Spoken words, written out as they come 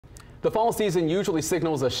The fall season usually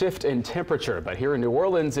signals a shift in temperature, but here in New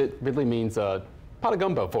Orleans, it really means a pot of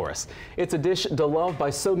gumbo for us. It's a dish beloved by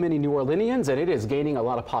so many New Orleanians, and it is gaining a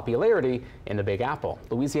lot of popularity in the Big Apple.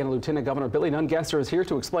 Louisiana Lieutenant Governor Billy Nungesser is here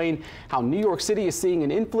to explain how New York City is seeing an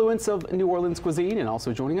influence of New Orleans cuisine, and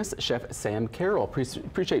also joining us, Chef Sam Carroll.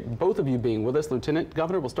 Appreciate both of you being with us. Lieutenant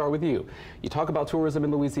Governor, we'll start with you. You talk about tourism in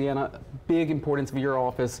Louisiana, big importance of your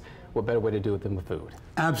office. What better way to do it than with food?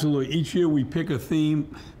 Absolutely. Each year we pick a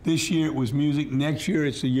theme. This year it was music. Next year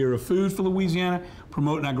it's the year of food for Louisiana,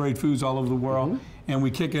 promoting our great foods all over the world. And we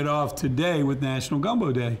kick it off today with National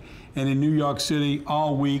Gumbo Day. And in New York City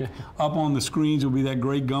all week, up on the screens will be that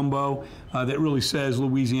great gumbo that really says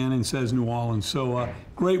Louisiana and says New Orleans. So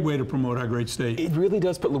great way to promote our great state. It really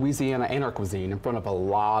does put Louisiana and our cuisine in front of a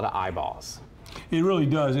lot of eyeballs. It really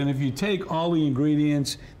does. And if you take all the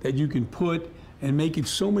ingredients that you can put and make it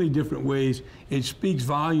so many different ways, it speaks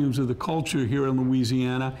volumes of the culture here in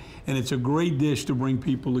Louisiana, and it's a great dish to bring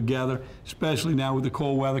people together, especially now with the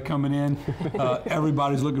cold weather coming in.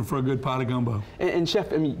 Everybody's looking for a good pot of gumbo. And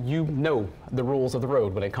Chef, I mean, you know the rules of the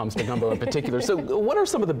road when it comes to gumbo in particular. So what are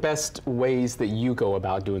some of the best ways that you go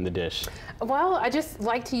about doing the dish? Well, I just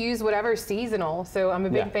like to use whatever's seasonal. So I'm a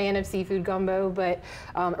big fan of seafood gumbo, but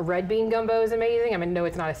red bean gumbo is amazing. I mean, no,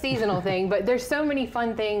 it's not a seasonal thing, but there's so many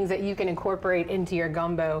fun things that you can incorporate into your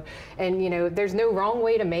gumbo. And, you know, there's no wrong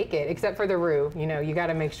way to make it except for the roux. You know, you got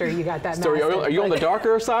to make sure you got that. So are you on the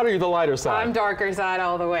darker side or are you the lighter side? I'm darker side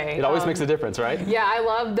all the way. It always makes a difference, right? Yeah, I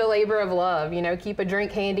love the labor of love. You know, keep a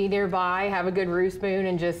drink handy nearby, have a good roux spoon,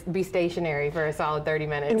 and just be stationary for a solid 30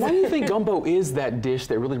 minutes. And why do you think gumbo is that dish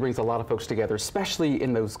that really brings a lot of folks together, especially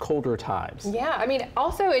in those colder times? Yeah, I mean,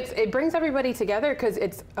 also it brings everybody together because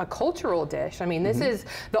it's a cultural dish. I mean, this is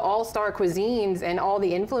the all-star cuisines and all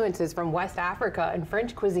the influences from West Africa and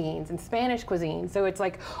French cuisines and Spanish cuisine. So it's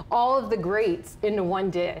like all of the greats into one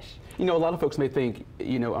dish. You know, a lot of folks may think,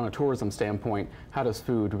 you know, on a tourism standpoint, how does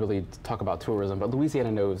food really talk about tourism? But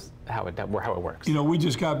Louisiana knows how it works. You know, we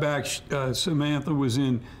just got back, Samantha was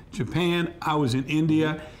in Japan, I was in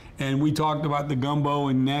India, and we talked about the gumbo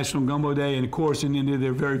and National Gumbo Day, and of course in India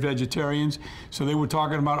they're very vegetarians, so they were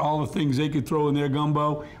talking about all the things they could throw in their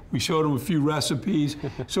gumbo. We showed them a few recipes.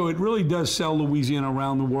 So it really does sell Louisiana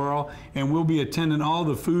around the world, and we'll be attending all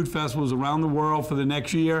the food festivals around the world for the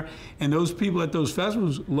next year. And those people at those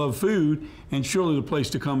festivals love food, and surely the place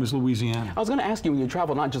to come is Louisiana. I was going to ask you, when you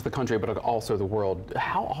travel not just the country, but also the world,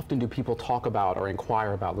 how often do people talk about or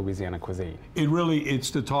inquire about Louisiana cuisine?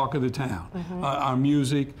 It's the talk of the town. Our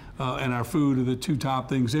music and our food are the two top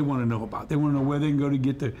things they want to know about. They want to know where they can go to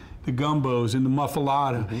get the gumbos and the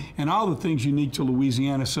muffalata and all the things unique to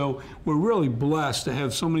Louisiana. So we're really blessed to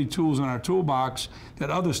have so many tools in our toolbox that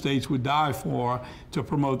other states would die for to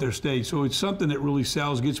promote their state. So it's something that really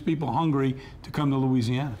sells, gets people hungry to come to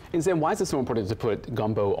Louisiana. And Sam, why is it so important to put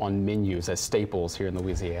gumbo on menus as staples here in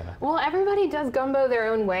Louisiana? Well, everybody does gumbo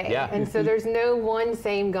their own way. Yeah. And so there's no one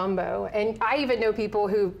same gumbo. And I even know people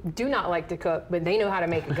who do not like to cook, but they know how to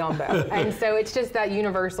make a gumbo. And so it's just that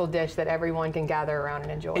universal dish that everyone can gather around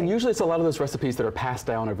and enjoy. And usually it's a lot of those recipes that are passed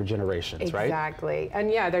down over generations, right? Exactly. And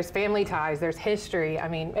yeah, there's family ties, there's history. I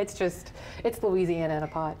mean, it's Louisiana in a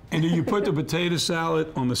pot. And do you put the potato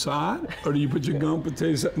salad on the side, or do you put your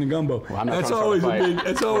potato salad in the gumbo? Well, that's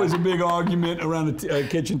always a big argument around the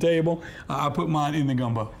kitchen table. I put mine in the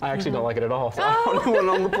gumbo. I actually don't like it at all, so I don't want it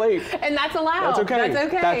on the plate. And that's allowed. That's okay. That's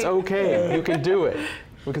okay. That's okay. You can do it.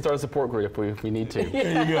 We can start a support group if we need to.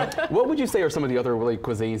 There you go. What would you say are some of the other really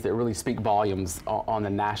cuisines that really speak volumes on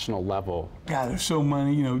the national level? God, there's so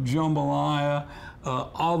many, you know, jambalaya,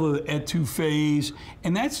 all the etouffees,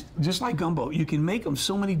 and that's just like gumbo. You can make them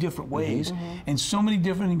so many different ways and so many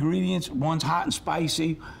different ingredients. One's hot and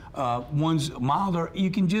spicy, one's milder.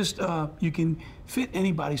 You can just, you can fit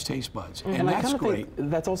anybody's taste buds, and that's great.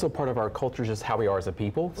 That's also part of our culture, just how we are as a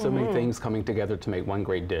people. So many things coming together to make one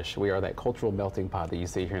great dish. We are that cultural melting pot that you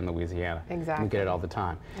see here in Louisiana. Exactly. We get it all the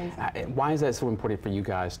time. Exactly. Why is that so important for you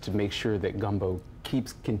guys to make sure that gumbo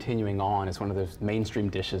keeps continuing on as one of those mainstream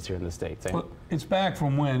dishes here in the States? Well, it's back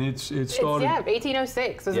from when? It started? Yeah,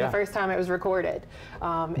 1806 was the first time it was recorded.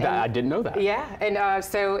 I didn't know that. Yeah, and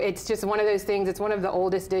so it's just one of those things. It's one of the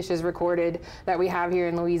oldest dishes recorded that we have here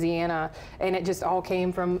in Louisiana, and it just all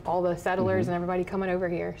came from all the settlers and everybody coming over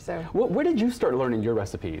here. So, where did you start learning your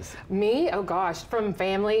recipes? Me? Oh gosh, from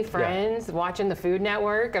family, friends, watching the Food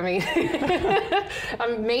Network. I mean,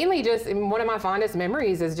 I'm mainly just, one of my fondest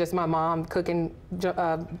memories is just my mom cooking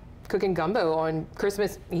cooking gumbo on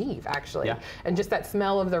Christmas Eve, actually. Yeah. And just that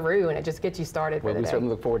smell of the roux, and it just gets you started for Well, the we day. certainly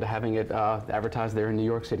look forward to having it advertised there in New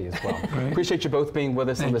York City as well. Right. Appreciate you both being with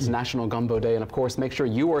us on Thank this you. National Gumbo Day. And of course, make sure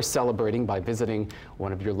you are celebrating by visiting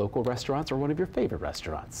one of your local restaurants or one of your favorite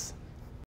restaurants.